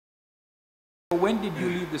When did you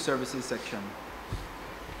leave the services section?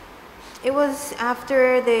 It was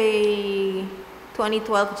after the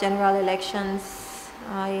 2012 general elections.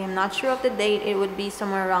 I am not sure of the date. It would be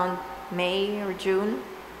somewhere around May or June.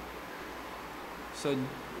 So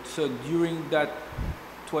during that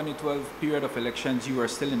 2012 period of elections, you were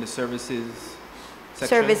still in the services section?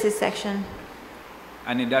 Services section.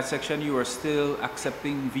 And in that section, you were still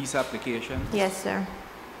accepting visa applications? Yes, sir.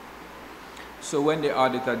 So when the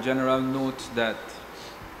Auditor General notes that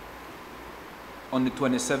on the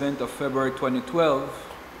 27th of February 2012,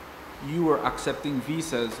 you were accepting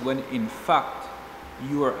visas when in fact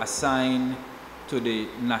you were assigned to the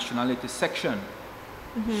nationality section,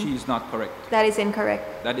 she is not correct. That is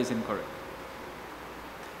incorrect. That is incorrect.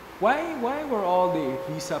 Why were all the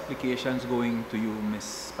visa applications going to you,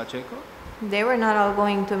 Ms. Pacheco? They were not all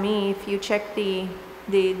going to me. If you check the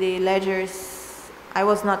ledgers, I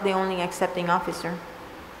was not the only accepting officer.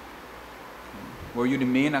 Were you the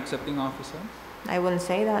main accepting officer? I wouldn't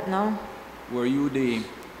say that, no. Were you the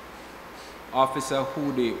officer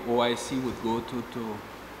who the OIC would go to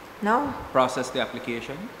No. process the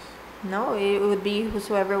applications? No, it would be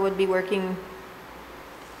whosoever would be working.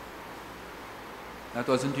 That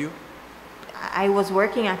wasn't you? I was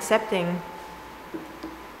working accepting.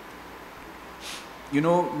 You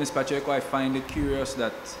know, Ms. Pacheco, I find it curious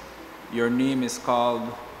that your name is called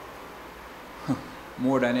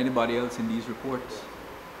more than anybody else in these reports.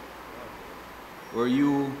 Were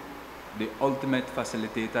you the ultimate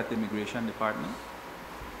facilitator at the Immigration Department?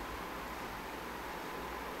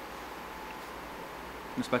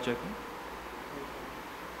 Ms. Pacheco?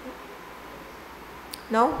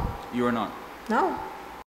 No. You are not? No.